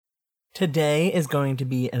Today is going to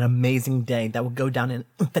be an amazing day that will go down in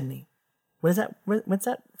infamy. What is that? What's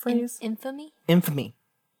that phrase? Infamy? Infamy.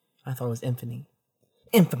 I thought it was infamy.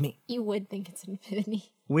 Infamy. You would think it's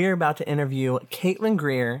infamy. We're about to interview Caitlin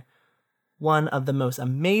Greer, one of the most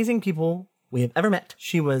amazing people we have ever met.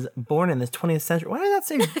 She was born in this 20th century. Why did that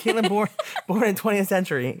say Caitlin born in 20th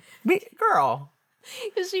century? Girl.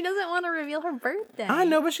 Because she doesn't want to reveal her birthday. I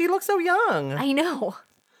know, but she looks so young. I know.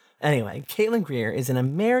 Anyway, Caitlin Greer is an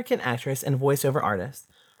American actress and voiceover artist.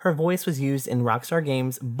 Her voice was used in Rockstar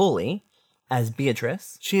Games' Bully as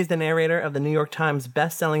Beatrice. She is the narrator of the New York Times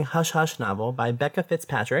best-selling Hush Hush novel by Becca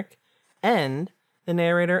Fitzpatrick and the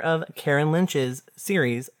narrator of Karen Lynch's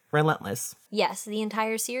series Relentless. Yes, the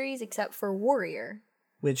entire series except for Warrior.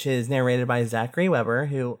 Which is narrated by Zachary Weber,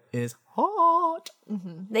 who is hot.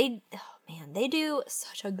 Mm-hmm. They do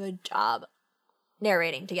such a good job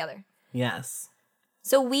narrating together. Yes.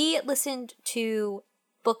 So we listened to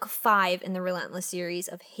book 5 in the Relentless series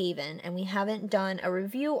of Haven, and we haven't done a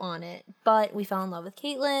review on it, but we fell in love with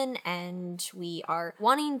Caitlin, and we are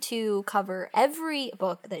wanting to cover every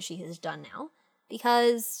book that she has done now,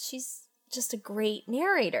 because she's just a great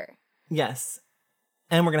narrator. Yes.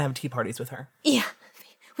 And we're going to have tea parties with her. Yeah.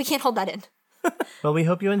 We can't hold that in. Well, we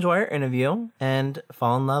hope you enjoy our interview and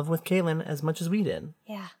fall in love with Caitlin as much as we did.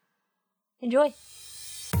 Yeah. Enjoy.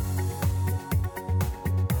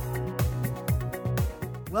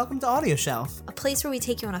 Welcome to Audio Shelf. A place where we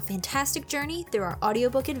take you on a fantastic journey through our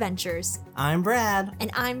audiobook adventures. I'm Brad. And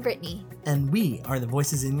I'm Brittany. And we are the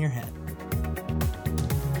voices in your head.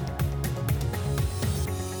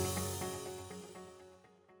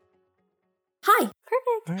 Hi.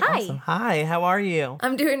 Perfect. Right, Hi. awesome. Hi, how are you?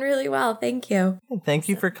 I'm doing really well. Thank you. Thank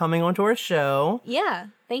you for coming onto our show. Yeah.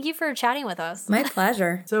 Thank you for chatting with us. My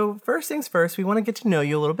pleasure. So first things first, we want to get to know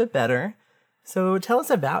you a little bit better. So tell us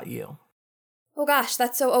about you. Oh gosh,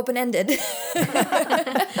 that's so open-ended.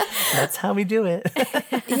 That's how we do it.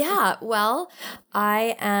 Yeah, well,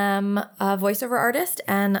 I am a voiceover artist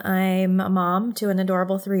and I'm a mom to an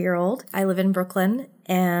adorable 3-year-old. I live in Brooklyn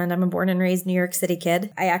and I'm a born and raised New York City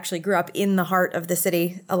kid. I actually grew up in the heart of the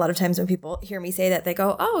city. A lot of times when people hear me say that, they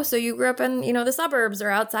go, oh, so you grew up in, the suburbs or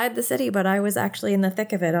outside the city, but I was actually in the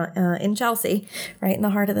thick of it in Chelsea, right in the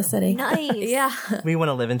heart of the city. Nice. Yeah. We want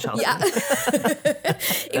to live in Chelsea. Yeah.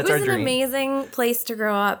 It was an amazing place to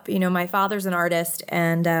grow up. My father's an artist,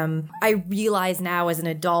 and I realize now as an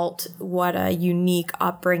adult what a unique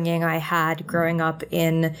upbringing I had growing up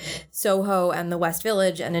in Soho and the West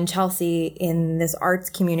Village and in Chelsea in this arts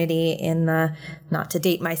community in the, not to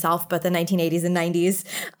date myself, but the 1980s and 90s,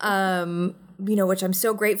 which I'm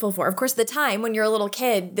so grateful for. Of course, at the time when you're a little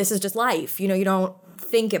kid, this is just life. You don't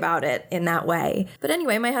think about it in that way. But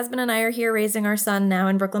anyway, my husband and I are here raising our son now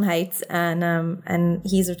in Brooklyn Heights, and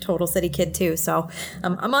he's a total city kid too. So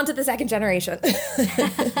I'm on to the second generation.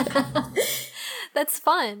 That's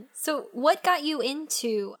fun. So what got you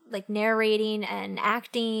into narrating and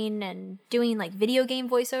acting and doing video game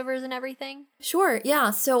voiceovers and everything? Sure. Yeah.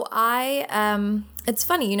 So it's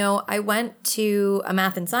funny, I went to a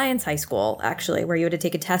math and science high school, actually, where you had to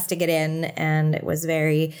take a test to get in, and it was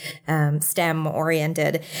very STEM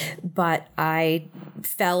oriented. But I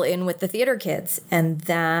fell in with the theater kids, and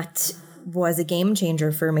that was a game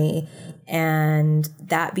changer for me. And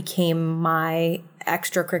that became my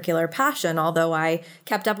extracurricular passion, although I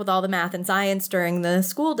kept up with all the math and science during the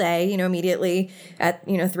school day, immediately at,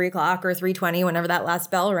 3 o'clock or 3:20, whenever that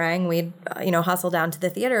last bell rang, we'd, hustle down to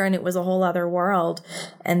the theater, and it was a whole other world.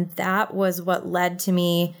 And that was what led to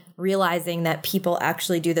me realizing that people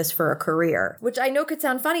actually do this for a career, which I know could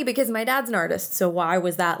sound funny because my dad's an artist. So why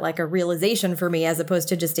was that a realization for me as opposed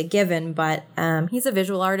to just a given? But he's a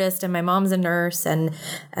visual artist and my mom's a nurse. And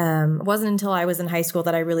it wasn't until I was in high school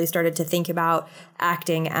that I really started to think about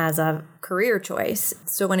acting as a career choice.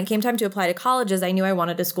 So when it came time to apply to colleges, I knew I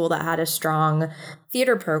wanted a school that had a strong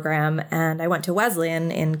theater program, and I went to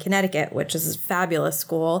Wesleyan in Connecticut, which is a fabulous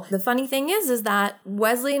school. The funny thing is that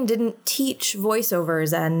Wesleyan didn't teach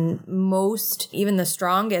voiceovers, and most, even the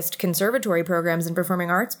strongest conservatory programs and performing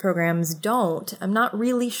arts programs don't. I'm not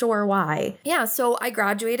really sure why. Yeah, so I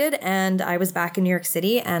graduated and I was back in New York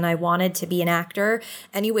City, and I wanted to be an actor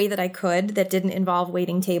any way that I could that didn't involve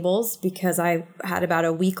waiting tables, because I had about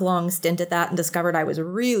a week-long stint at that and discovered I was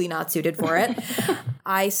really not suited for it.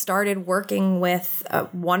 I started working with a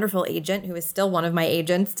wonderful agent who is still one of my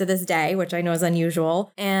agents to this day, which I know is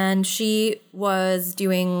unusual. And she was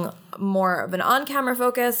doing more of an on-camera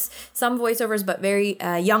focus, some voiceovers, but very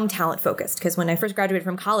young talent focused. Because when I first graduated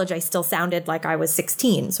from college, I still sounded like I was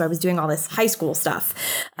 16. So I was doing all this high school stuff.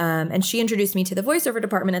 And she introduced me to the voiceover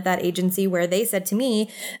department at that agency, where they said to me,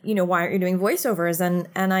 why aren't you doing voiceovers?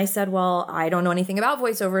 And I said, well, I don't know anything about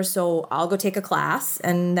voiceovers, so I'll go take a class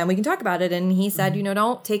and then we can talk about it. And he said,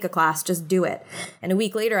 don't take a class, just do it. And a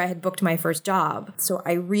week later, I had booked my first job. So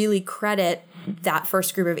I really credit that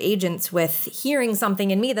first group of agents with hearing something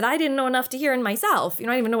in me that I didn't know enough to hear in myself. I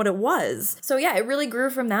didn't even know what it was. So yeah, it really grew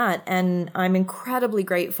from that. And I'm incredibly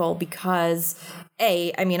grateful because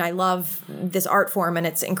I love this art form and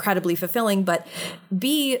it's incredibly fulfilling, but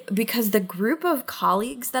B, because the group of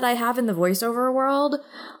colleagues that I have in the voiceover world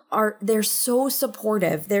they're so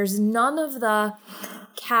supportive. There's none of the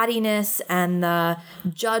cattiness and the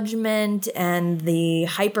judgment and the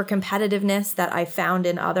hyper competitiveness that I found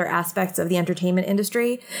in other aspects of the entertainment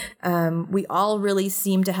industry. We all really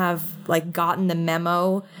seem to have gotten the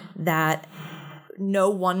memo that no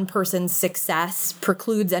one person's success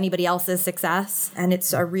precludes anybody else's success. And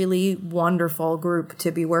it's a really wonderful group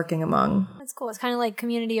to be working among. That's cool. It's kind of like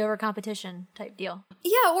community over competition type deal.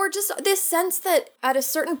 Yeah, or just this sense that at a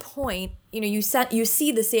certain point, you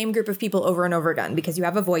see the same group of people over and over again because you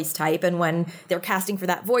have a voice type. And when they're casting for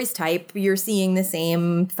that voice type, you're seeing the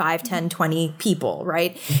same 5, 10, 20 people,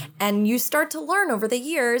 right? And you start to learn over the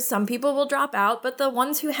years, some people will drop out, but the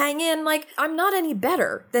ones who hang in, I'm not any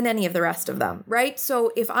better than any of the rest of them, right?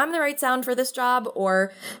 So if I'm the right sound for this job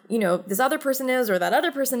or, this other person is or that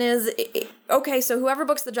other person is, okay, so whoever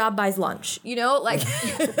books the job buys lunch,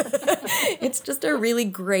 it's just a really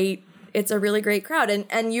great crowd.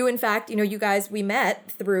 And you, in fact, you guys, we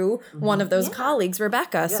met through one of those colleagues,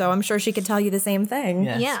 Rebecca. Yeah. So I'm sure she could tell you the same thing.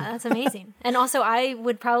 Yes. Yeah, that's amazing. And also I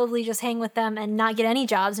would probably just hang with them and not get any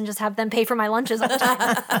jobs and just have them pay for my lunches all the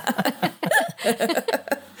time.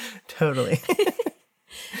 Totally.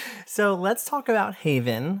 So let's talk about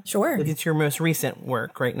Haven. Sure. It's your most recent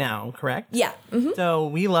work right now, correct? Yeah. Mm-hmm. So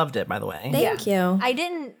we loved it, by the way. Thank you. I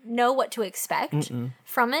didn't know what to expect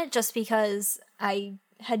from it just because I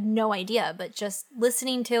had no idea, but just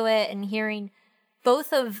listening to it and hearing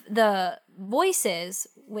both of the voices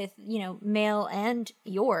with, male and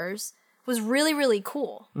yours was really, really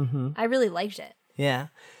cool. Mm-hmm. I really liked it. Yeah.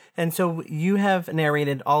 And so you have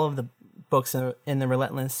narrated all of the books in the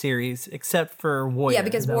Relentless series except for Warrior. Yeah,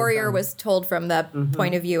 because Warrior was told from the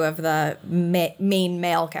point of view of the main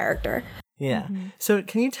male character. Yeah. Mm-hmm. So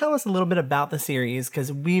can you tell us a little bit about the series?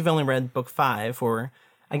 Because we've only read book 5, or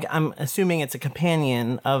I'm assuming it's a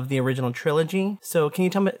companion of the original trilogy. So can you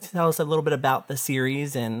tell us a little bit about the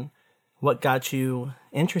series and what got you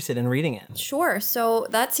interested in reading it? Sure. So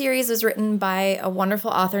that series was written by a wonderful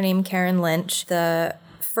author named Karen Lynch. The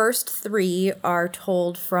first 3 are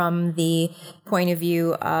told from the point of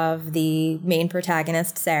view of the main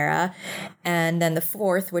protagonist, Sarah. And then the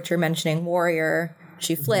 4th, which you're mentioning, Warrior,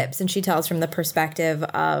 she flips and she tells from the perspective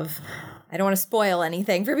of, I don't want to spoil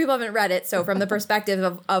anything for people who haven't read it. So from the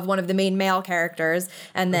perspective of one of the main male characters.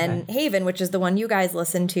 And then Haven, which is the one you guys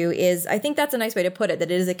listen to, is, I think that's a nice way to put it, that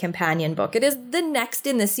it is a companion book. It is the next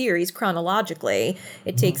in the series chronologically.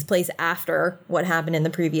 It takes place after what happened in the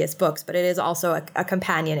previous books, but it is also a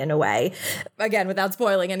companion in a way. Again, without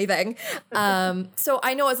spoiling anything. So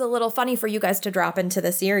I know it's a little funny for you guys to drop into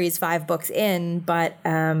the series 5 books in, but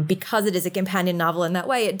because it is a companion novel in that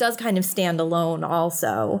way, it does kind of stand alone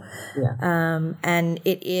also. Yeah. And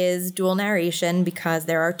it is dual narration because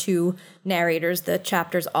there are 2 narrators. The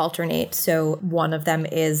chapters alternate. So one of them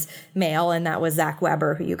is male, and that was Zach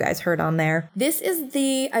Weber, who you guys heard on there. This is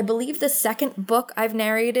I believe the second book I've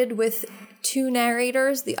narrated with 2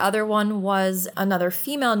 narrators. The other one was another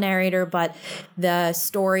female narrator, but the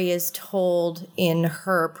story is told in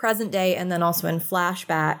her present day and then also in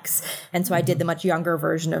flashbacks. And so I did the much younger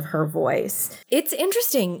version of her voice. It's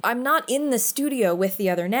interesting. I'm not in the studio with the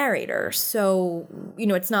other narrator. So,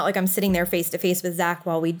 it's not like I'm sitting there face to face with Zach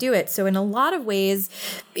while we do it. So in a lot of ways,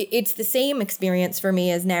 it's the same experience for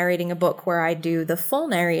me as narrating a book where I do the full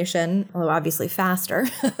narration, although obviously faster.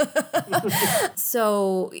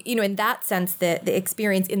 So, in that sense, the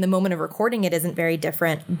experience in the moment of recording it isn't very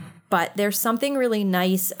different. But there's something really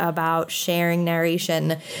nice about sharing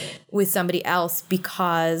narration with somebody else,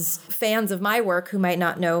 because fans of my work who might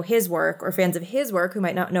not know his work, or fans of his work who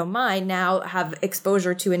might not know mine, now have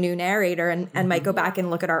exposure to a new narrator and might go back and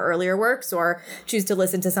look at our earlier works or choose to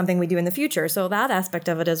listen to something we do in the future. So that aspect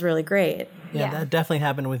of it is really great. Yeah, that definitely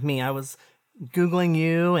happened with me. I was Googling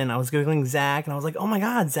you and I was Googling Zach and I was like, oh my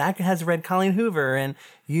God, Zach has read Colleen Hoover and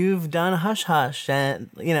you've done Hush Hush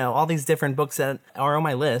and, all these different books that are on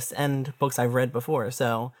my list and books I've read before.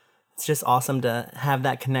 So It's just awesome to have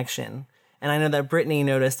that connection. And I know that Brittany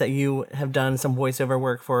noticed that you have done some voiceover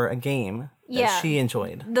work for a game that she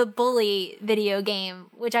enjoyed. The Bully video game,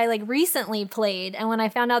 which I like recently played. And when I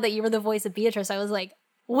found out that you were the voice of Beatrice, I was like,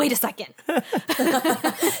 wait a second. So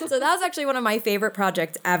that was actually one of my favorite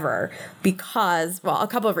projects ever because, well, a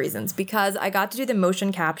couple of reasons. Because I got to do the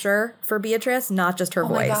motion capture for Beatrice, not just her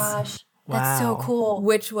voice. Oh my gosh. That's so cool.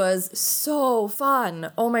 Which was so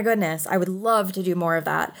fun. Oh my goodness. I would love to do more of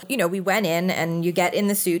that. You know, we went in and you get in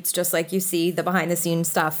the suits just like you see the behind the scenes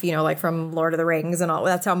stuff, you know, like from Lord of the Rings and all.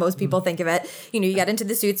 That's how most people think of it. You know, you get into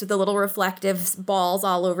the suits with the little reflective balls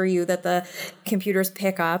all over you that the computers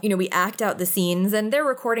pick up. You know, we act out the scenes and they're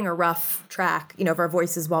recording a rough track, you know, of our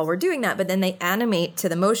voices while we're doing that. But then they animate to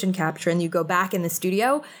the motion capture and you go back in the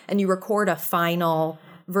studio and you record a final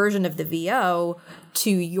version of the VO to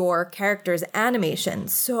your character's animation.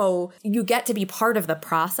 So you get to be part of the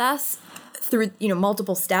process through, you know,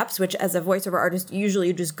 multiple steps, which as a voiceover artist, usually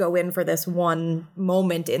you just go in for this one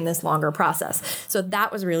moment in this longer process. So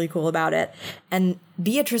that was really cool about it. And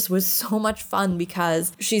Beatrice was so much fun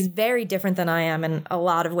because she's very different than I am in a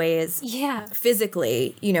lot of ways. Yeah.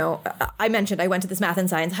 Physically, you know, I mentioned I went to this math and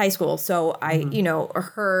science high school. So you know,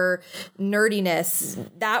 her nerdiness,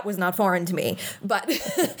 that was not foreign to me. But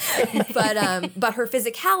but her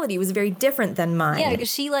physicality was very different than mine. Yeah,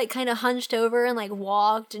 because she like kind of hunched over and like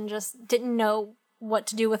walked and just didn't know what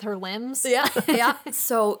to do with her limbs. Yeah.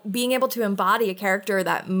 So being able to embody a character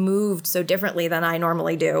that moved so differently than I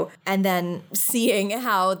normally do, and then seeing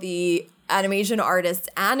how the animation artists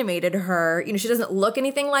animated her, you know, she doesn't look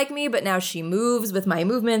anything like me, but now she moves with my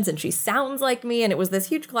movements and she sounds like me. And it was this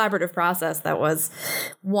huge collaborative process that was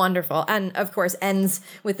wonderful. And of course ends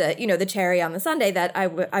with the, you know, the cherry on the sundae that I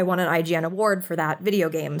won an IGN award for that video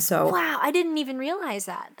game. So wow, I didn't even realize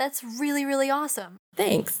that. That's really, really awesome.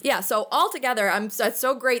 Thanks. Yeah. So altogether, it's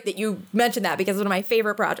so great that you mentioned that because it's one of my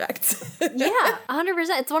favorite projects. Yeah,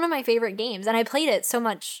 100%. It's one of my favorite games. And I played it so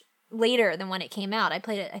much later than when it came out. I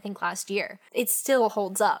played it, I think, last year. It still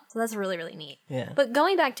holds up. So that's really, really neat. Yeah. But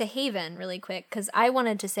going back to Haven really quick, because I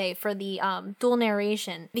wanted to say for the dual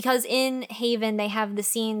narration, because in Haven, they have the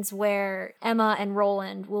scenes where Emma and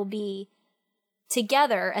Roland will be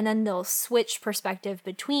together and then they'll switch perspective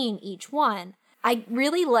between each one. I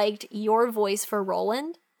really liked your voice for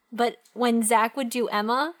Roland, but when Zach would do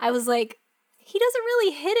Emma, I was like, he doesn't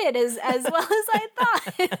really hit it as well as I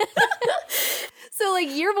thought. So, like,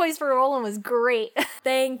 your voice for Roland was great.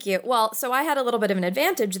 Thank you. Well, so I had a little bit of an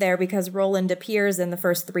advantage there because Roland appears in the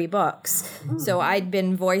first 3 books. So I'd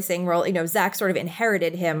been voicing Roland, you know, Zach sort of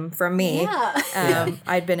inherited him from me. Yeah.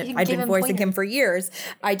 I'd been voicing him for years.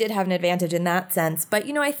 I did have an advantage in that sense. But,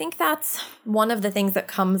 you know, I think that's one of the things that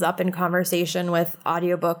comes up in conversation with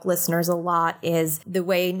audiobook listeners a lot is the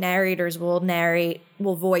way narrators will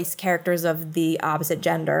voice characters of the opposite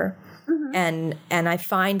gender. And I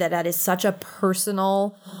find that is such a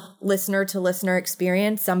personal listener to listener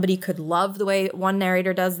experience. Somebody could love the way one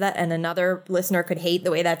narrator does that and another listener could hate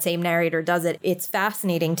the way that same narrator does it. It's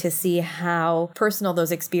fascinating to see how personal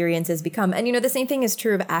those experiences become. And, you know, the same thing is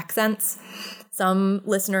true of accents. Some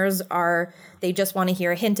listeners they just want to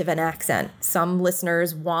hear a hint of an accent. Some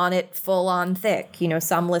listeners want it full on thick. You know,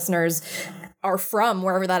 some listeners are from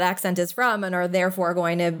wherever that accent is from and are therefore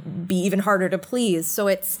going to be even harder to please. So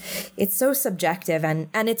it's so subjective and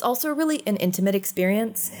it's also really an intimate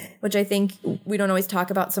experience, which I think we don't always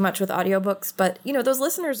talk about so much with audiobooks, but you know, those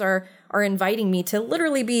listeners are inviting me to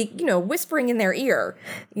literally be, you know, whispering in their ear,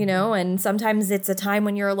 you know, and sometimes it's a time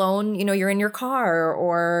when you're alone, you know, you're in your car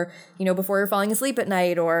or, you know, before you're falling asleep at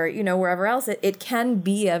night or, you know, wherever else. It can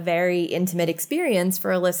be a very intimate experience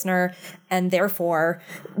for a listener and therefore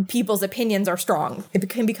people's opinions are strong. It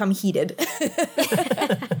can become heated.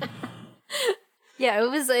 Yeah, it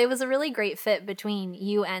was a really great fit between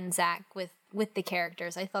you and Zach with the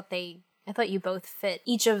characters. I thought you both fit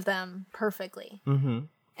each of them perfectly. Mm-hmm.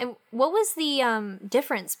 And what was the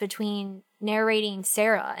difference between narrating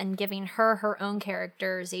Sarah and giving her own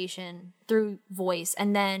characterization through voice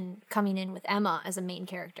and then coming in with Emma as a main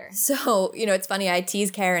character? So, you know, it's funny, I tease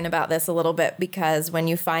Karen about this a little bit because when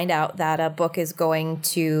you find out that a book is going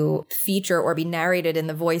to feature or be narrated in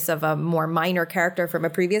the voice of a more minor character from a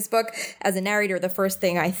previous book, as a narrator, the first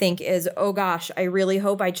thing I think is, oh gosh, I really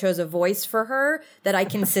hope I chose a voice for her that I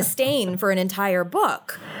can sustain for an entire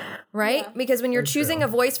book. Right? Yeah. Because when you're choosing a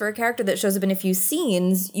voice for a character that shows up in a few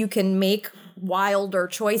scenes, you can make wilder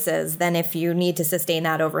choices than if you need to sustain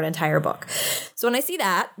that over an entire book. So when I see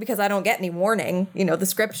that, because I don't get any warning, the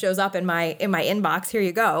script shows up in my inbox, here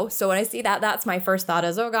you go. So when I see that, that's my first thought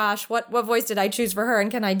is, oh gosh, what voice did I choose for her?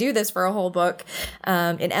 And can I do this for a whole book?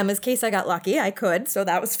 In Emma's case, I got lucky. I could, so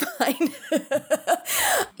that was fine.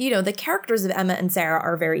 The characters of Emma and Sarah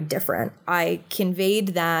are very different. I conveyed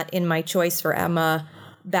that in my choice for Emma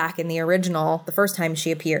back in the original, the first time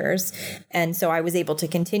she appears. And so I was able to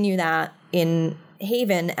continue that in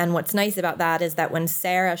Haven. And what's nice about that is that when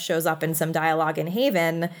Sarah shows up in some dialogue in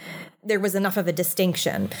Haven, there was enough of a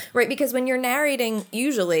distinction, right? Because when you're narrating,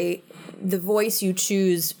 usually the voice you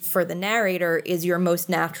choose for the narrator is your most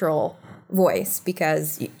natural voice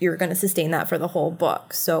because you're going to sustain that for the whole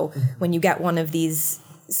book. So when you get one of these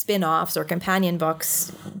spin-offs or companion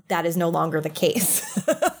books, that is no longer the case.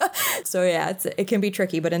 So yeah, it can be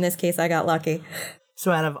tricky, but in this case, I got lucky.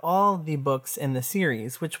 So out of all the books in the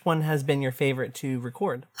series, which one has been your favorite to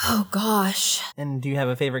record? Oh gosh. And do you have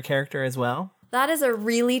a favorite character as well? That is a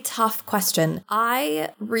really tough question. I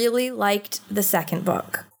really liked the second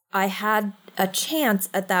book. I had a chance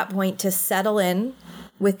at that point to settle in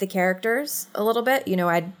with the characters a little bit.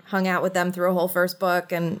 I'd hung out with them through a whole first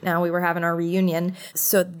book and now we were having our reunion.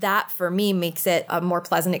 So that for me makes it a more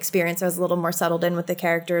pleasant experience. I was a little more settled in with the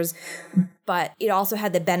characters, but it also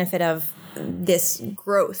had the benefit of this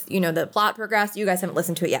growth. The plot progressed. You guys haven't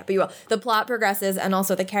listened to it yet, but you will. The plot progresses and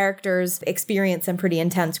also the characters experience some pretty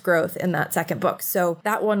intense growth in that second book. So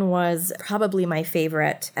that one was probably my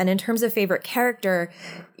favorite. And in terms of favorite character,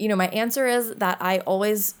 my answer is that I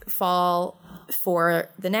always fall for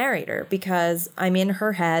the narrator because I'm in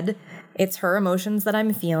her head. It's her emotions that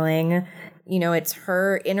I'm feeling. It's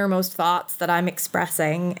her innermost thoughts that I'm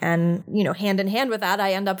expressing. And, hand in hand with that,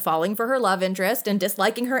 I end up falling for her love interest and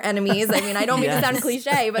disliking her enemies. I mean, I don't mean to sound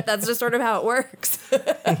cliche, but that's just sort of how it works.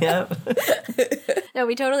 Yep. No,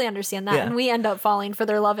 we totally understand that. Yeah. And we end up falling for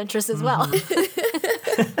their love interest as well.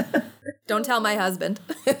 Don't tell my husband.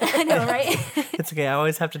 I know, right? It's okay. I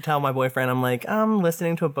always have to tell my boyfriend, I'm like, I'm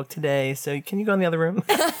listening to a book today, so can you go in the other room?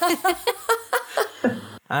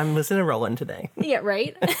 I'm listening to Roland today. Yeah,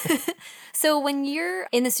 right? So when you're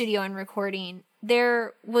in the studio and recording,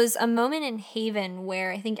 there was a moment in Haven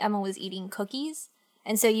where I think Emma was eating cookies.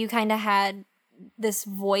 And so you kind of had this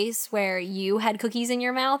voice where you had cookies in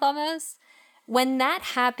your mouth almost. When that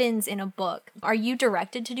happens in a book, are you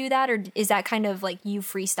directed to do that, or is that kind of like you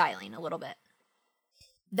freestyling a little bit?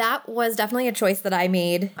 That was definitely a choice that I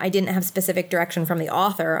made. I didn't have specific direction from the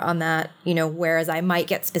author on that, whereas I might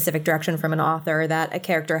get specific direction from an author that a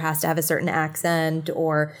character has to have a certain accent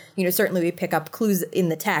or, certainly we pick up clues in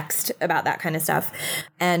the text about that kind of stuff.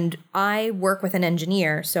 And I work with an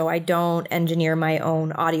engineer, so I don't engineer my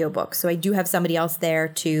own audiobooks. So I do have somebody else there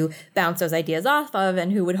to bounce those ideas off of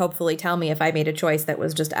and who would hopefully tell me if I made a choice that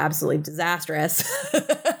was just absolutely disastrous.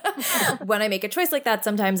 When I make a choice like that,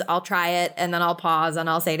 sometimes I'll try it and then I'll pause and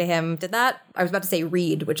I'll say to him, I was about to say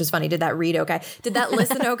read, which is funny. Did that read okay? Did that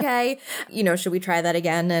listen okay? Should we try that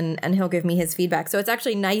again? And he'll give me his feedback. So it's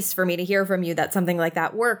actually nice for me to hear from you that something like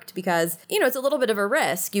that worked because, it's a little bit of a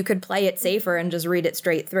risk. You could play it safer and just read it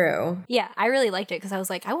straight through. Yeah, I really liked it because I was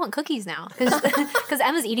like, I want cookies now because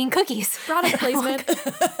Emma's eating cookies. Product placement.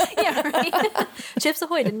 Yeah, right? Chips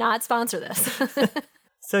Ahoy did not sponsor this.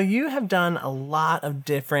 So you have done a lot of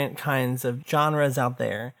different kinds of genres out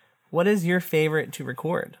there. What is your favorite to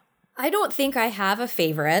record? I don't think I have a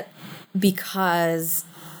favorite because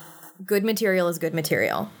good material is good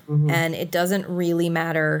material. Mm-hmm. And it doesn't really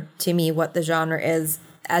matter to me what the genre is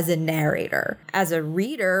as a narrator. As a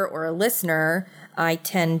reader or a listener, I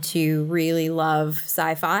tend to really love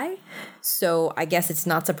sci-fi. So I guess it's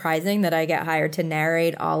not surprising that I get hired to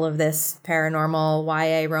narrate all of this paranormal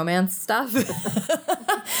YA romance stuff.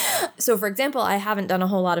 So for example, I haven't done a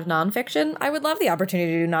whole lot of nonfiction. I would love the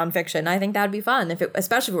opportunity to do nonfiction. I think that would be fun,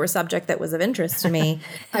 especially if it were a subject that was of interest to me.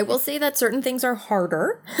 I will say that certain things are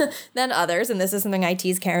harder than others. And this is something I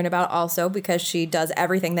tease Karen about also because she does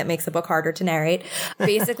everything that makes a book harder to narrate.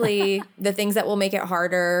 Basically, the things that will make it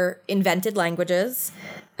harder, invented languages,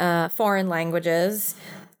 foreign languages,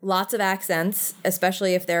 lots of accents,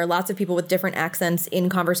 especially if there are lots of people with different accents in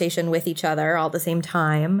conversation with each other all at the same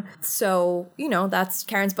time. So, that's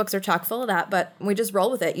Karen's books are chock full of that, but we just roll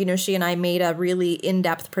with it. She and I made a really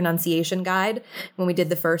in-depth pronunciation guide when we did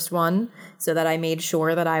the first one so that I made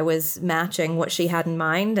sure that I was matching what she had in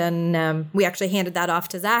mind. And we actually handed that off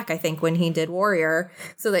to Zach, I think, when he did Warrior,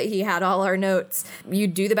 so that he had all our notes. You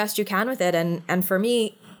do the best you can with it. And for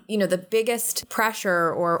me, the biggest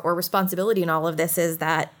pressure or responsibility in all of this is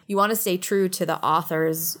that you want to stay true to the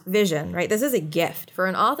author's vision, right? This is a gift. For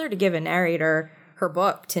an author to give a narrator her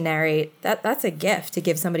book to narrate, that's a gift to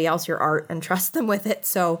give somebody else your art and trust them with it.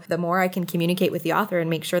 So the more I can communicate with the author and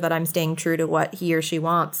make sure that I'm staying true to what he or she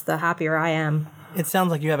wants, the happier I am. It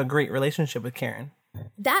sounds like you have a great relationship with Karen.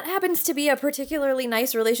 That happens to be a particularly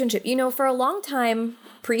nice relationship. You know, for a long time,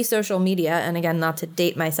 pre-social media, and again, not to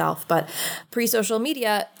date myself, but pre-social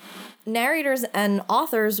media, narrators and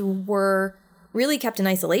authors were really kept in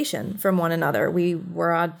isolation from one another. We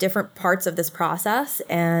were on different parts of this process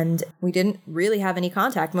and we didn't really have any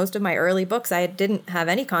contact. Most of my early books, I didn't have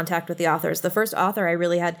any contact with the authors. The first author I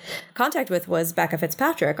really had contact with was Becca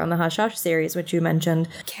Fitzpatrick on the Hush Hush series, which you mentioned.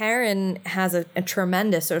 Karen has a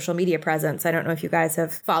tremendous social media presence. I don't know if you guys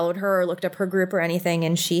have followed her or looked up her group or anything,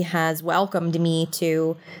 and she has welcomed me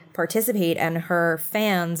to participate, and her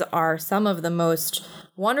fans are some of the most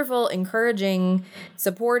wonderful, encouraging,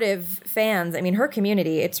 supportive fans. I mean, her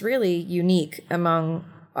community, it's really unique among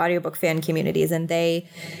audiobook fan communities, and they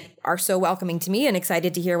are so welcoming to me and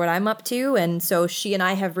excited to hear what I'm up to. And so she and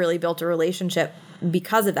I have really built a relationship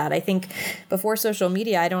because of that. I think before social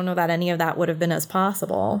media, I don't know that any of that would have been as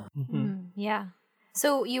possible. Yeah.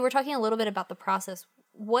 So you were talking a little bit about the process.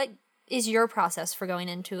 What is your process for going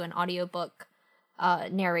into an audiobook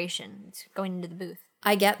narration, going into the booth?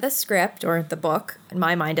 I get the script or the book. In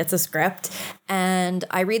my mind, it's a script. And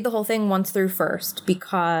I read the whole thing once through first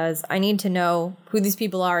because I need to know who these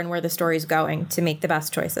people are and where the story's going to make the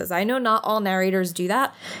best choices. I know not all narrators do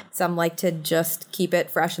that. Some like to just keep it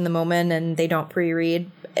fresh in the moment and they don't pre-read.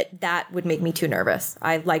 That would make me too nervous.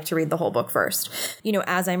 I like to read the whole book first. You know,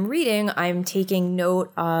 as I'm reading, I'm taking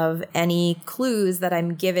note of any clues that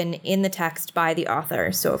I'm given in the text by the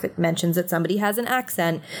author. So if it mentions that somebody has an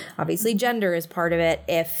accent, obviously gender is part of it.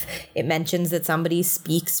 If it mentions that somebody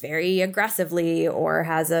speaks very aggressively or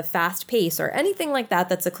has a fast pace or anything like that,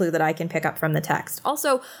 that's a clue that I can pick up from the text.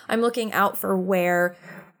 Also, I'm looking out for where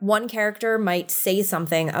one character might say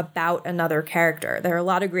something about another character. There are a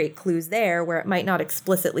lot of great clues there where it might not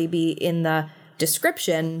explicitly be in the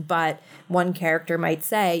description, but one character might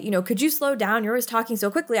say, you know, could you slow down? You're always talking so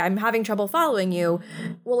quickly. I'm having trouble following you.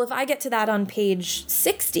 Well, if I get to that on page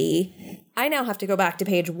 60, I now have to go back to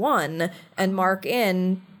page 1 and mark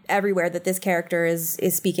in everywhere that this character is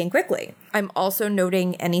speaking quickly. I'm also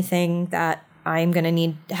noting anything that I'm going to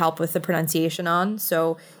need help with the pronunciation on.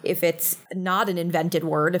 So if it's not an invented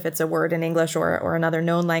word, if it's a word in English or another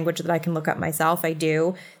known language that I can look up myself, I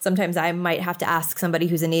do. Sometimes I might have to ask somebody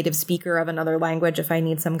who's a native speaker of another language if I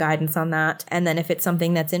need some guidance on that. And then if it's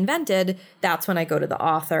something that's invented, that's when I go to the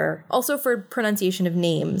author. Also for pronunciation of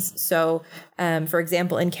names. So for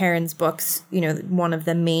example, in Karen's books, you know, one of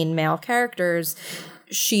the main male characters,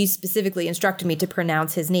 she specifically instructed me to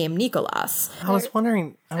pronounce his name Nicholas. I was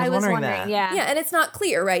wondering that. Yeah. Yeah, and it's not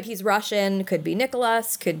clear, right? He's Russian, could be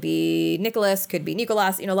Nicholas, could be Nicholas, could be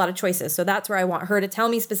Nicolas, you know, a lot of choices. So that's where I want her to tell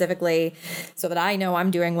me specifically so that I know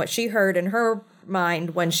I'm doing what she heard in her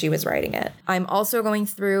mind when she was writing it. I'm also going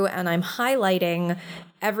through and I'm highlighting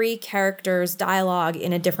every character's dialogue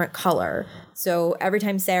in a different color. So every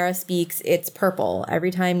time Sarah speaks, it's purple.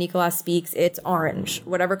 Every time Nicholas speaks, it's orange,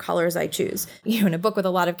 whatever colors I choose. You know, in a book with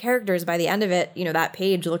a lot of characters, by the end of it, you know, that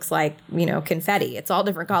page looks like, you know, confetti. It's all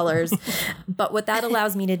different colors. But what that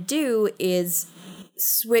allows me to do is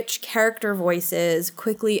switch character voices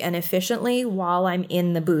quickly and efficiently while I'm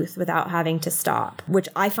in the booth without having to stop, which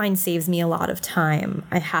I find saves me a lot of time.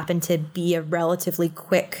 I happen to be a relatively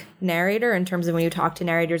quick narrator in terms of when you talk to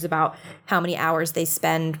narrators about how many hours they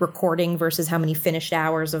spend recording versus how many finished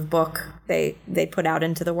hours of book they put out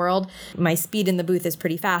into the world. My speed in the booth is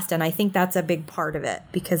pretty fast, and I think that's a big part of it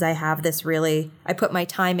because I have this I put my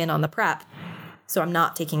time in on the prep. So I'm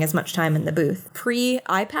not taking as much time in the booth.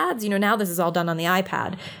 Pre-iPads, you know, now this is all done on the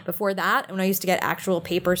iPad. Before that, when I used to get actual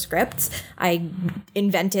paper scripts, I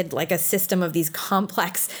invented like a system of these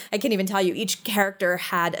complex, I can't even tell you, each character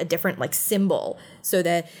had a different like symbol. So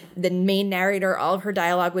the main narrator, all of her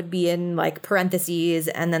dialogue would be in like parentheses,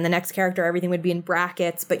 and then the next character, everything would be in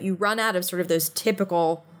brackets, but you run out of sort of those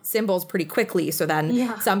typical symbols pretty quickly. So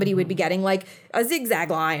then somebody would be getting like a zigzag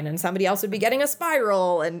line and somebody else would be getting a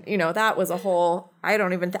spiral. And, you know, that was a whole, I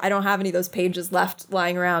don't have any of those pages left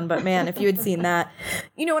lying around, but man, if you had seen that,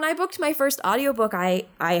 you know, when I booked my first audiobook, I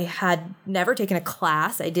had never taken a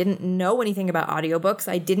class. I didn't know anything about audiobooks.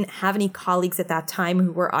 I didn't have any colleagues at that time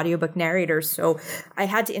who were audiobook narrators. So I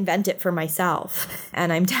had to invent it for myself.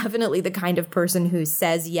 And I'm definitely the kind of person who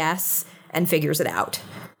says yes and figures it out.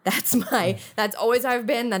 That's always how I've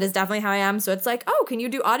been. That is definitely how I am. So it's like, oh, can you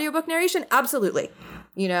do audiobook narration? Absolutely.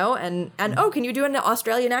 You know, and oh, can you do an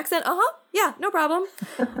Australian accent? Yeah, no problem.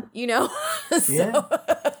 You know? Yeah.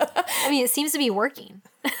 I mean, it seems to be working.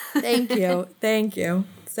 Thank you.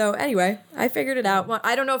 So anyway, I figured it out. Well,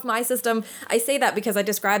 I don't know if my system, I say that because I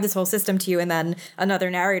described this whole system to you, and then another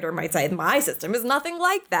narrator might say, my system is nothing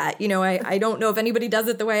like that. You know, I don't know if anybody does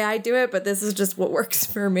it the way I do it, but this is just what works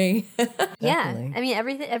for me. Yeah. I mean,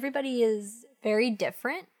 everybody is very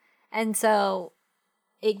different. And so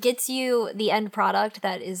it gets you the end product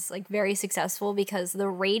that is like very successful because the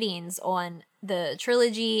ratings on the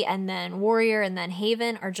trilogy and then Warrior and then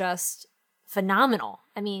Haven are just phenomenal.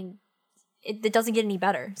 I mean, it doesn't get any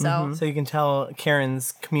better. So So you can tell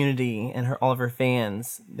Karen's community and all of her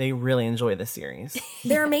fans, they really enjoy this series.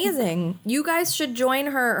 They're amazing. You guys should join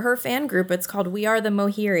her fan group. It's called We Are the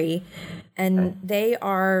Mohiri, and they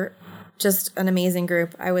are just an amazing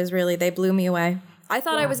group. They blew me away. I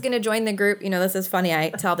thought I was going to join the group. You know, this is funny.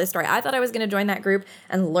 I tell this story. I thought I was going to join that group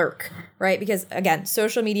and lurk, right? Because again,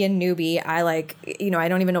 social media newbie, I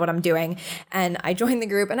don't even know what I'm doing. And I joined the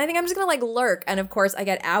group and I think I'm just going to like lurk. And of course I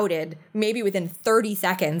get outed maybe within 30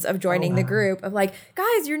 seconds of joining the group of like,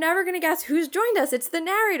 guys, you're never going to guess who's joined us. It's the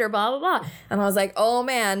narrator, blah, blah, blah. And I was like, oh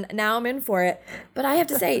man, now I'm in for it. But I have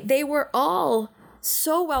to say, they were all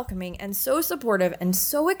so welcoming and so supportive and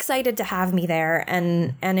so excited to have me there.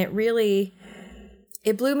 And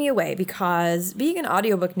it blew me away because being an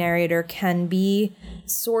audiobook narrator can be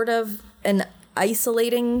sort of an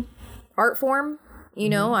isolating art form. You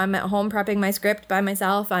know, I'm at home prepping my script by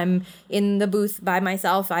myself. I'm in the booth by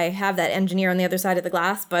myself. I have that engineer on the other side of the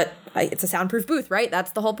glass, but it's a soundproof booth, right?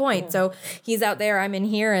 That's the whole point. Yeah. So he's out there, I'm in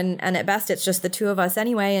here, and at best it's just the two of us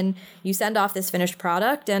anyway, and you send off this finished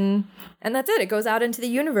product and that's it. It goes out into the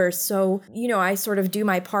universe. So, you know, I sort of do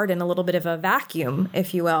my part in a little bit of a vacuum,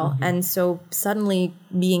 if you will. Mm-hmm. And so suddenly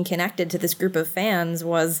being connected to this group of fans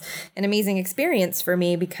was an amazing experience for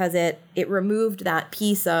me because it removed that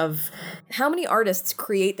piece of how many artists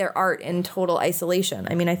create their art in total isolation.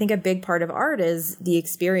 I mean, I think a big part of art is the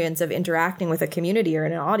experience of interacting with a community or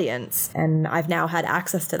an audience. And I've now had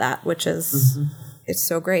access to that, which is, it's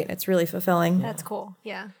so great. It's really fulfilling. That's cool.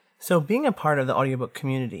 Yeah. So being a part of the audiobook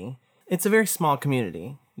community, it's a very small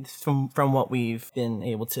community from what we've been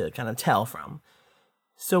able to kind of tell from.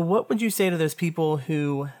 So what would you say to those people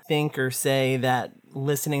who think or say that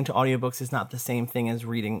listening to audiobooks is not the same thing as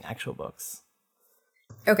reading actual books?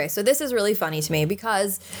 Okay, so this is really funny to me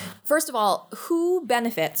because, first of all, who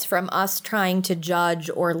benefits from us trying to judge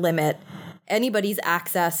or limit anybody's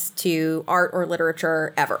access to art or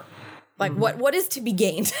literature ever? Like, what is to be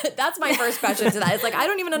gained? That's my first question to that. It's like, I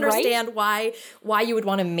don't even understand why you would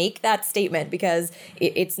want to make that statement because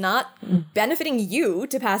it's not benefiting you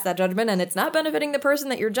to pass that judgment and it's not benefiting the person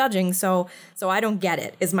that you're judging. So I don't get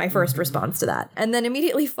it is my first response to that. And then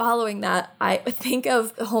immediately following that, I think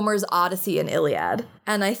of Homer's Odyssey and Iliad.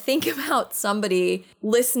 And I think about somebody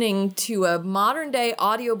listening to a modern day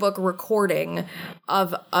audiobook recording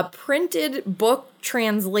of a printed book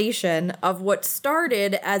translation of what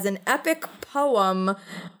started as an epic poem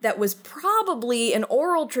that was probably an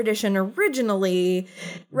oral tradition originally,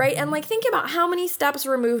 right? And like, think about how many steps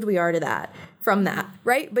removed we are to that. From that,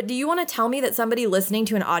 right? But do you want to tell me that somebody listening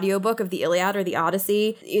to an audiobook of the Iliad or the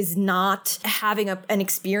Odyssey is not having an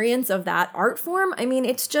experience of that art form? I mean,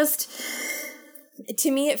 it's just,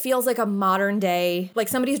 to me, it feels like a modern day, like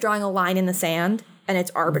somebody's drawing a line in the sand and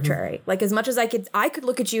it's arbitrary. Like as much as I could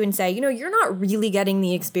look at you and say, you know, you're not really getting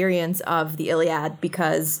the experience of the Iliad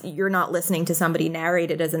because you're not listening to somebody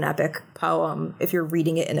narrate it as an epic poem if you're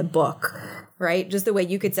reading it in a book, right? Just the way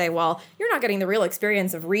you could say, well, you're not getting the real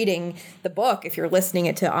experience of reading the book if you're listening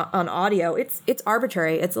it to on audio. It's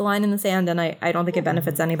arbitrary. It's a line in the sand, and I don't think it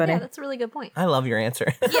benefits anybody. Yeah, that's a really good point. I love your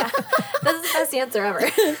answer. Yeah, that's the best answer ever.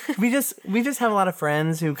 We just have a lot of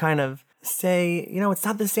friends who kind of say, you know, it's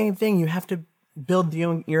not the same thing. You have to build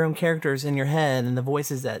your own characters in your head, and the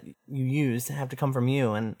voices that you use have to come from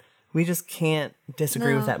you, and we just can't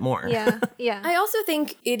disagree with that more. Yeah, yeah. I also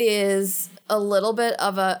think it is a little bit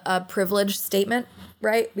of a privileged statement,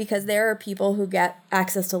 right? Because there are people who get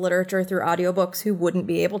access to literature through audiobooks who wouldn't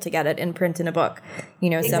be able to get it in print in a book. You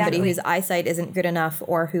know, somebody whose eyesight isn't good enough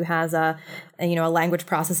or who has a language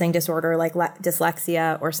processing disorder like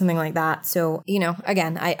dyslexia or something like that. So, you know,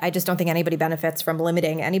 again, I just don't think anybody benefits from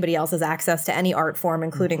limiting anybody else's access to any art form,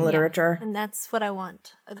 including literature. And that's what I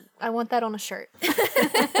want. I want that on a shirt.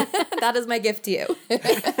 That is my gift to you.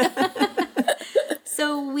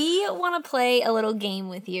 So we want to play a little game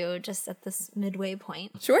with you just at this midway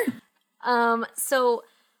point. Sure. So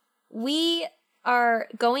we are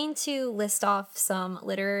going to list off some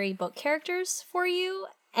literary book characters for you,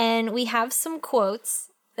 and we have some quotes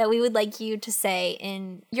that we would like you to say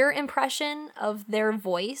in your impression of their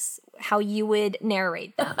voice, how you would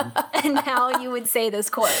narrate them and how you would say this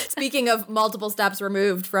quote. Speaking of multiple steps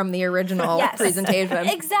removed from the original Yes. presentation.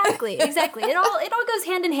 Exactly. It all goes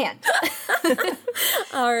hand in hand.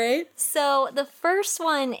 All right. So the first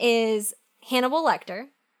one is Hannibal Lecter.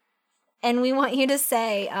 And we want you to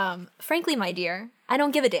say, frankly, my dear, I don't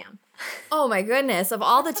give a damn. Oh my goodness. Of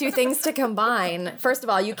all the two things to combine, first of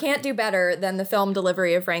all, you can't do better than the film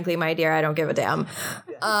delivery of Frankly, My Dear, I Don't Give a Damn.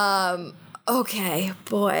 Okay,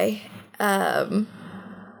 boy.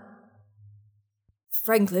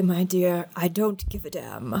 Frankly, my dear, I don't give a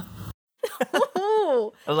damn.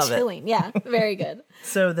 Ooh, I love it. chilling. Yeah, very good.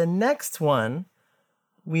 So the next one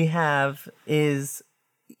we have is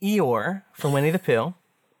Eeyore from Winnie the Pooh.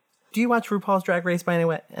 Do you watch RuPaul's Drag Race by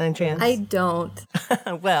any chance? I don't.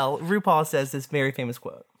 Well, RuPaul says this very famous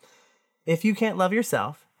quote. If you can't love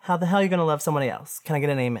yourself, how the hell are you going to love somebody else? Can I get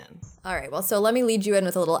an amen? All right, well, so let me lead you in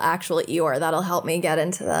with a little actual Eeyore. That'll help me get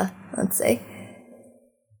into the, let's see.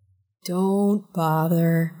 Don't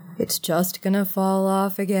bother. It's just gonna fall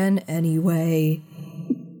off again anyway.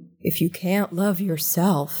 If you can't love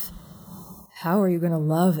yourself, how are you gonna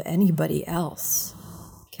love anybody else?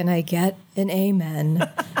 Can I get an amen?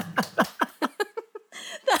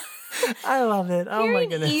 I love it. Oh my Hearing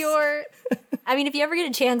goodness. Eeyore, I mean, if you ever get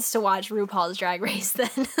a chance to watch RuPaul's Drag Race, then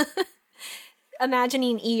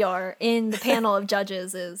imagining Eeyore in the panel of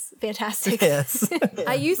judges is fantastic. Yes.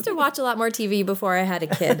 I used to watch a lot more TV before I had a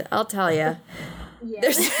kid, I'll tell you. Yeah.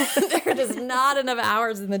 There are just not enough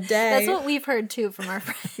hours in the day. That's what we've heard too from our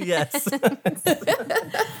friends. Yes.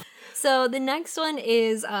 So the next one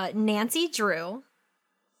is Nancy Drew.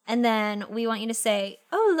 And then we want you to say,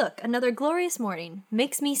 oh, look, another glorious morning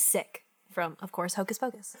makes me sick. From, of course, Hocus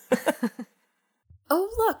Pocus. Oh,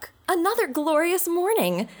 look, another glorious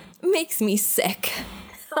morning makes me sick.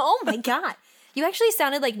 Oh my God. You actually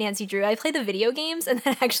sounded like Nancy Drew. I played the video games and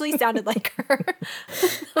that actually sounded like her.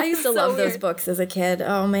 I used to So love those weird. books as a kid.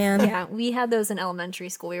 Oh, man. Yeah, we had those in elementary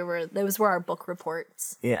school. Those were our book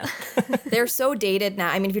reports. Yeah. They're so dated now.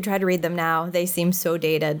 I mean, if you try to read them now, they seem so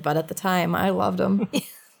dated. But at the time, I loved them.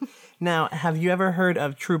 Now, have you ever heard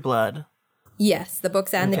of True Blood? Yes, the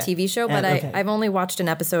books and Okay. the TV show, but Okay. I've only watched an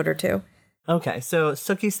episode or two. Okay, so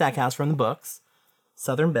Sookie Stackhouse from the books,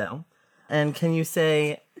 Southern Belle. And can you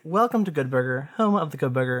say, welcome to Good Burger, home of the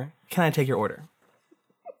Good Burger. Can I take your order?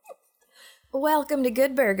 Welcome to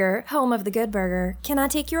Good Burger, home of the Good Burger. Can I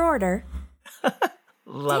take your order?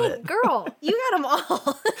 Love Dang, it. girl, you got them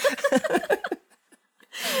all.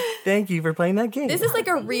 Thank you for playing that game. This is like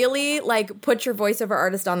a really put your voiceover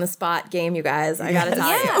artist on the spot game, you guys. I gotta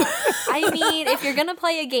tell you. Yeah. I mean, if you're going to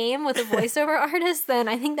play a game with a voiceover artist, then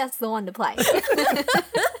I think that's the one to play.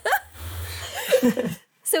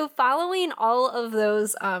 So following all of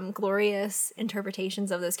those glorious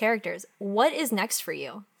interpretations of those characters, what is next for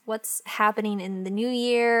you? What's happening in the new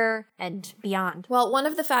year and beyond? Well, one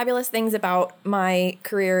of the fabulous things about my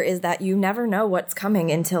career is that you never know what's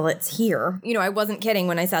coming until it's here. You know, I wasn't kidding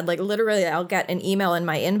when I said, literally, I'll get an email in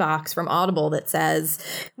my inbox from Audible that says,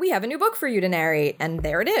 we have a new book for you to narrate. And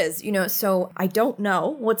there it is. You know, so I don't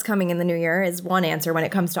know what's coming in the new year is one answer when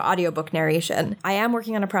it comes to audiobook narration. I am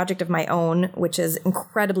working on a project of my own, which is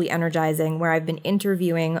incredibly energizing, where I've been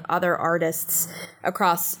interviewing other artists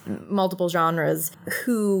across multiple genres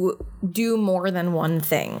who do more than one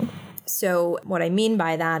thing. So what I mean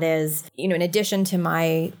by that is, you know, in addition to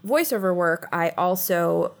my voiceover work, I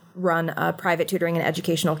also run a private tutoring and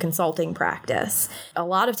educational consulting practice. A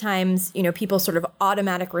lot of times, you know, people's sort of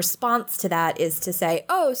automatic response to that is to say,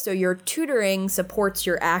 oh, so your tutoring supports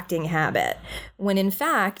your acting habit. When in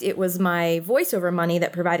fact, it was my voiceover money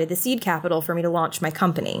that provided the seed capital for me to launch my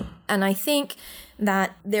company. And I think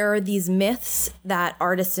that there are these myths that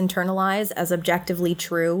artists internalize as objectively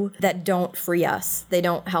true that don't free us. They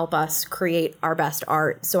don't help us create our best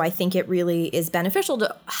art. So I think it really is beneficial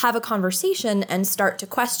to have a conversation and start to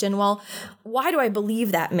question, well, why do I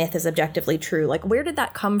believe that myth is objectively true? Like, where did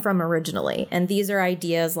that come from originally? And these are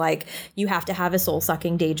ideas like you have to have a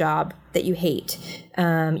soul-sucking day job that you hate.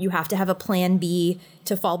 You have to have a plan B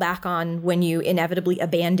to fall back on when you inevitably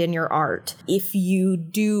abandon your art. If you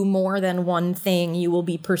do more than one thing, you will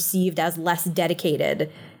be perceived as less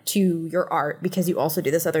dedicated to your art because you also do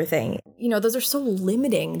this other thing. You know, those are so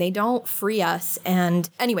limiting. They don't free us. And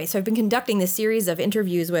anyway, so I've been conducting this series of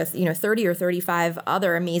interviews with, 30 or 35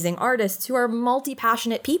 other amazing artists who are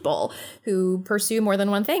multi-passionate people who pursue more than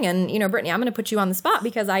one thing. And, Brittany, I'm going to put you on the spot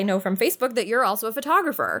because I know from Facebook that you're also a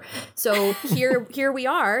photographer. So here we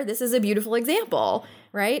are. This is a beautiful example.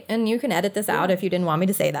 Right? And you can edit this out if you didn't want me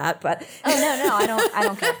to say that, but Oh, no, I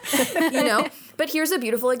don't care. But here's a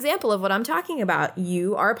beautiful example of what I'm talking about.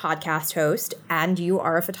 You are a podcast host and you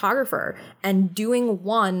are a photographer, and doing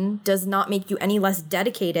one does not make you any less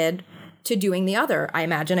dedicated to doing the other, I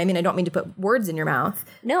imagine. I mean, I don't mean to put words in your mouth.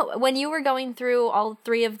 No, when you were going through all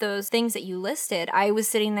three of those things that you listed, I was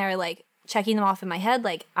sitting there like checking them off in my head.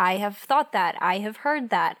 Like, I have thought that, I have heard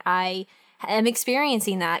that, I am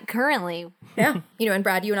experiencing that currently. Yeah. And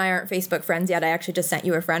Brad, you and I aren't Facebook friends yet. I actually just sent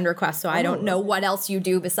you a friend request, so I don't know what else you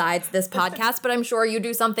do besides this podcast, but I'm sure you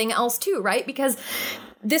do something else too, right? Because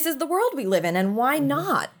this is the world we live in, and why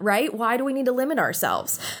not, right? Why do we need to limit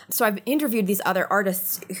ourselves? So I've interviewed these other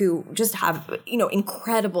artists who just have,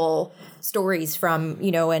 incredible stories, from,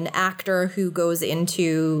 an actor who goes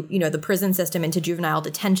into, the prison system, into juvenile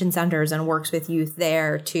detention centers and works with youth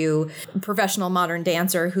there, to a professional modern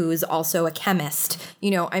dancer who's also a chemist,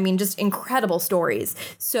 just incredible stories.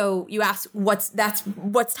 So you ask what's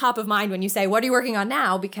top of mind when you say, what are you working on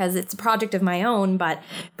now? Because it's a project of my own, but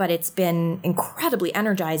it's been incredibly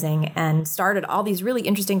energizing and started all these really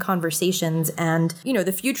interesting conversations. And,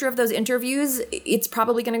 the future of those interviews, it's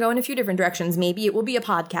probably going to go in a few different directions. Maybe it will be a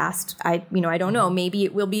podcast. I don't know. Maybe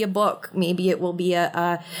it will be a book. Maybe it will be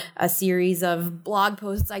a series of blog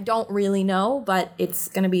posts. I don't really know, but it's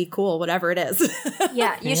going to be cool, whatever it is.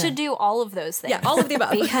 Yeah, you should do all of those things. Yeah, all of the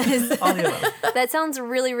above. Because that sounds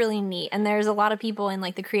really, really neat. And there's a lot of people in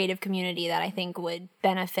like the creative community that I think would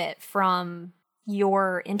benefit from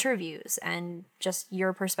your interviews and just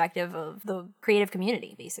your perspective of the creative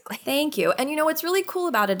community, basically. Thank you. And what's really cool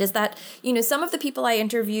about it is that, some of the people I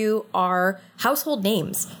interview are household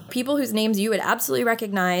names, people whose names you would absolutely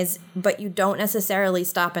recognize, but you don't necessarily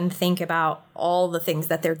stop and think about all the things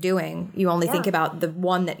that they're doing. You only think about the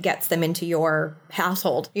one that gets them into your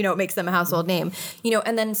household, it makes them a household name,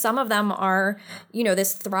 and then some of them are,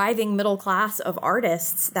 this thriving middle class of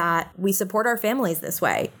artists that we support our families this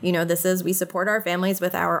way. We support our families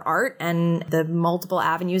with our art and the multiple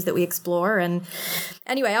avenues that we explore. And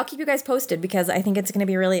anyway, I'll keep you guys posted because I think it's going to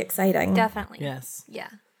be really exciting. Definitely. Yes. Yeah.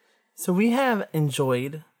 So we have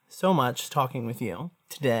enjoyed so much talking with you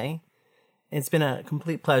today. It's been a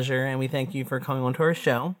complete pleasure, and we thank you for coming onto our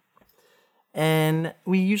show. And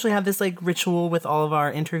we usually have this ritual with all of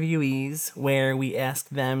our interviewees where we ask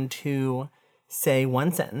them to say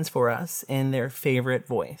one sentence for us in their favorite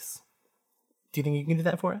voice. Do you think you can do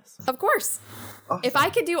that for us? Of course. If I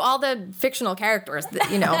could do all the fictional characters,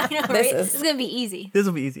 I know, right? This is going to be easy. This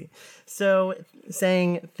will be easy. So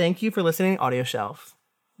saying, thank you for listening, Audio Shelf.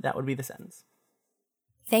 That would be the sentence.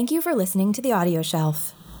 Thank you for listening to the Audio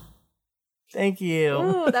Shelf. Thank you.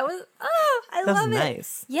 Ooh, that was, I That was love it.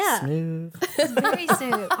 nice. Yeah. Smooth. It's very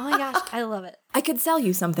smooth. Oh my gosh, I love it. I could sell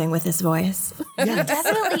you something with this voice. You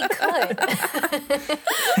definitely could.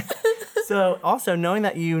 So also, knowing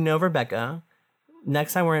that you know Rebecca,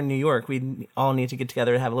 next time we're in New York, we all need to get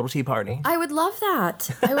together to have a little tea party. I would love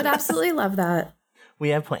that. I would absolutely love that. We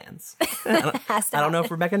have plans. I don't know if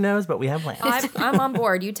Rebecca knows, but we have plans. I'm on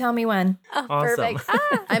board. You tell me when. Awesome. Perfect.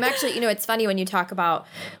 I'm actually, it's funny when you talk about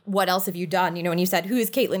what else have you done, when you said, who's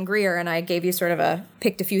Caitlin Greer? And I gave you sort of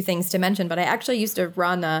picked a few things to mention, but I actually used to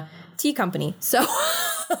run a tea company. So,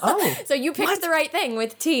 so you picked the right thing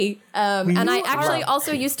with tea. And I actually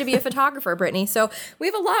also used to be a photographer, Brittany. So we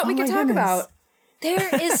have a lot we can talk about. There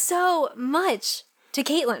is so much to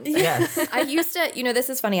Caitlin. Yes. I used to, this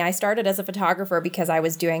is funny. I started as a photographer because I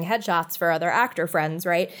was doing headshots for other actor friends,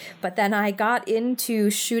 right? But then I got into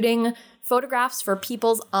shooting photographs for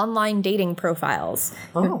people's online dating profiles.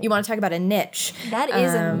 Oh. You want to talk about a niche. That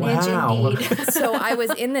is a niche indeed. So I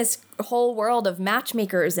was in this whole world of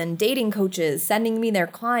matchmakers and dating coaches sending me their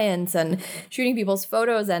clients and shooting people's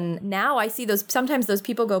photos. And now I see sometimes those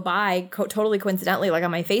people go by totally coincidentally, like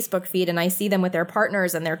on my Facebook feed, and I see them with their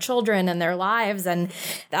partners and their children and their lives. And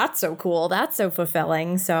that's so cool. That's so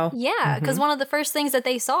fulfilling. So Yeah, because one of the first things that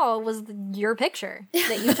they saw was your picture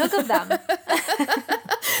that you took of them.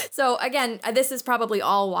 So again, this is probably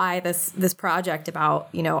all why this project about,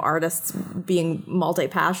 artists being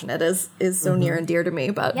multi-passionate is so near and dear to me.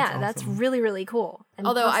 But Yeah, that's really, really cool. And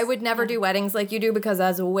although plus- I would never do weddings like you do because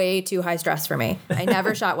that's way too high stress for me. I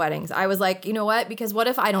never shot weddings. I was like, you know what? Because what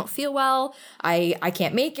if I don't feel well? I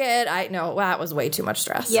can't make it. That was way too much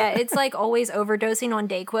stress. Yeah, it's like always overdosing on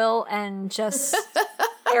Dayquil and just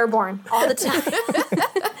airborne all the time.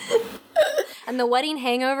 And the wedding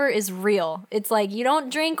hangover is real. It's like you don't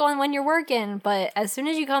drink when you're working, but as soon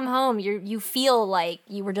as you come home, you feel like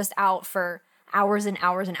you were just out for hours and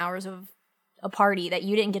hours and hours of a party that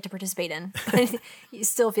you didn't get to participate in. But you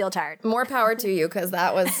still feel tired. More power to you, because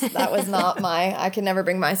that was not I could never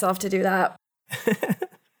bring myself to do that.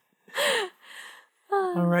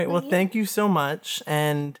 All right. Well, thank you so much.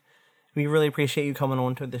 And We really appreciate you coming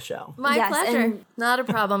on to the show. My Yes, pleasure. and- Not a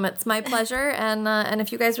problem. It's my pleasure. And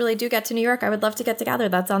if you guys really do get to New York, I would love to get together.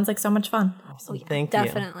 That sounds like so much fun. Awesome. Thank you.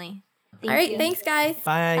 Definitely. All right. you. Thanks, guys.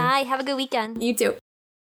 Bye. Bye. Have a good weekend. You too.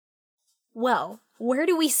 Well, where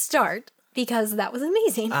do we start? Because that was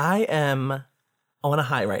amazing. I am on a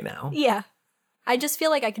high right now. Yeah. I just feel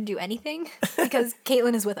like I can do anything because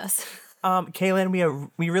Caitlin is with us. Kaylin,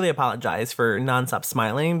 we really apologize for nonstop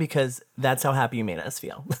smiling because that's how happy you made us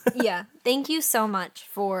feel. Yeah. Thank you so much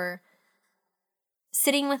for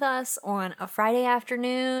sitting with us on a Friday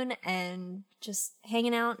afternoon and just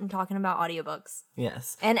hanging out and talking about audiobooks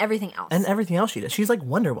Yes. and everything else. And everything else she does. She's like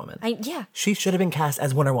Wonder Woman. Yeah. She should have been cast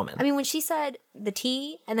as Wonder Woman. I mean, when she said the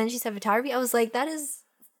T and then she said photography, I was like, that is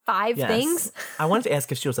 5 Yes. things. I wanted to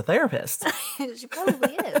ask if she was a therapist. She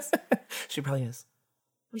probably is. She probably is.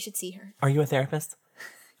 We should see her. Are you a therapist?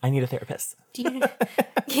 I need a therapist. Do you?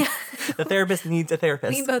 Yeah. The therapist needs a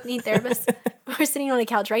therapist. We both need therapists. We're sitting on a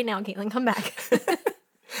couch right now, Caitlin. Come back.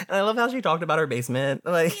 And I love how she talked about her basement.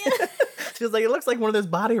 Like, she was like, it looks like one of those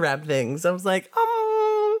body wrap things. I was like,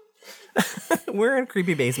 we're in a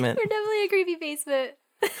creepy basement. We're definitely a creepy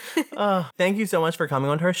basement. Thank you so much for coming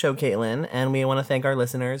on to our show, Caitlin. And we want to thank our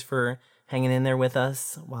listeners for hanging in there with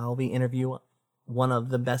us while we interview one of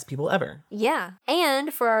the best people ever. Yeah.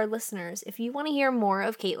 And for our listeners, if you want to hear more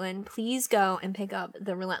of Caitlin, please go and pick up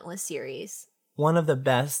the Relentless series. One of the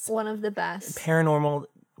best One of the best. paranormal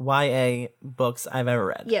YA books I've ever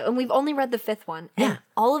read. Yeah, and we've only read the 5th one. Yeah. And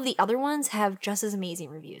all of the other ones have just as amazing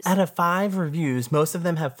reviews. Out of 5 reviews, most of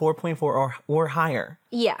them have 4.4 or higher.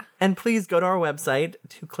 Yeah. And please go to our website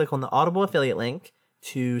to click on the Audible affiliate link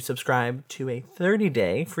to subscribe to a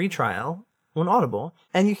 30-day free trial on Audible.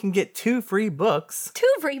 And you can get 2 free books. 2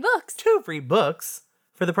 free books. 2 free books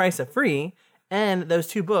for the price of free. And those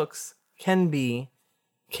 2 books can be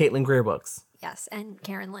Caitlin Greer books Yes, and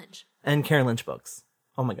Karen Lynch. and Karen Lynch books.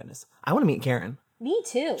 Oh my goodness. I want to meet Karen. Me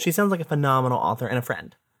too. She sounds like a phenomenal author and a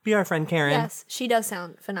friend. Be our friend, Karen. Yes, she does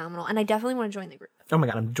sound phenomenal. And I definitely want to join the group. Oh my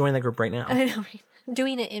God, I'm joining that group right now. I know, right? I'm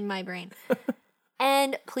doing it in my brain.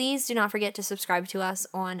 And please do not forget to subscribe to us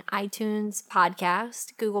on iTunes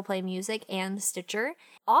Podcast, Google Play Music, and Stitcher.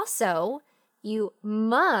 Also, you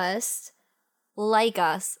must like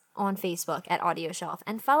us on Facebook at Audio Shelf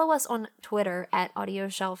and follow us on Twitter at Audio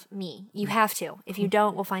Shelf Me. You have to. If you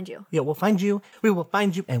don't, we'll find you. Yeah, we'll find you. We will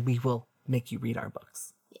find you, and we will make you read our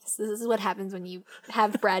books. Yes, this is what happens when you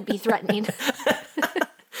have Brad be threatening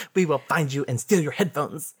We will find you and steal your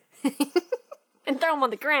headphones. and throw them on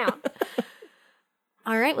the ground.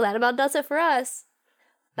 All right, well, that about does it for us.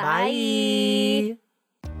 Bye.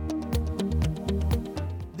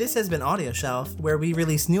 This has been Audio Shelf, where we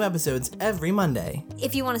release new episodes every Monday.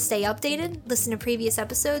 If you want to stay updated, listen to previous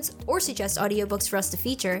episodes, or suggest audiobooks for us to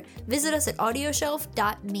feature, visit us at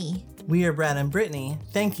audioshelf.me. We are Brad and Brittany.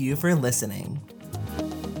 Thank you for listening.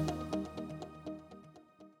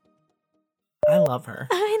 I love her.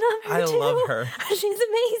 I love her too. love her. She's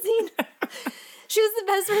amazing. She was the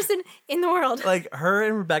best person in the world. Like, her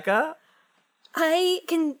and Rebecca, I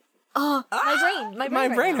can. Oh, my brain. My brain my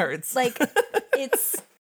right brain now. hurts. Like, it's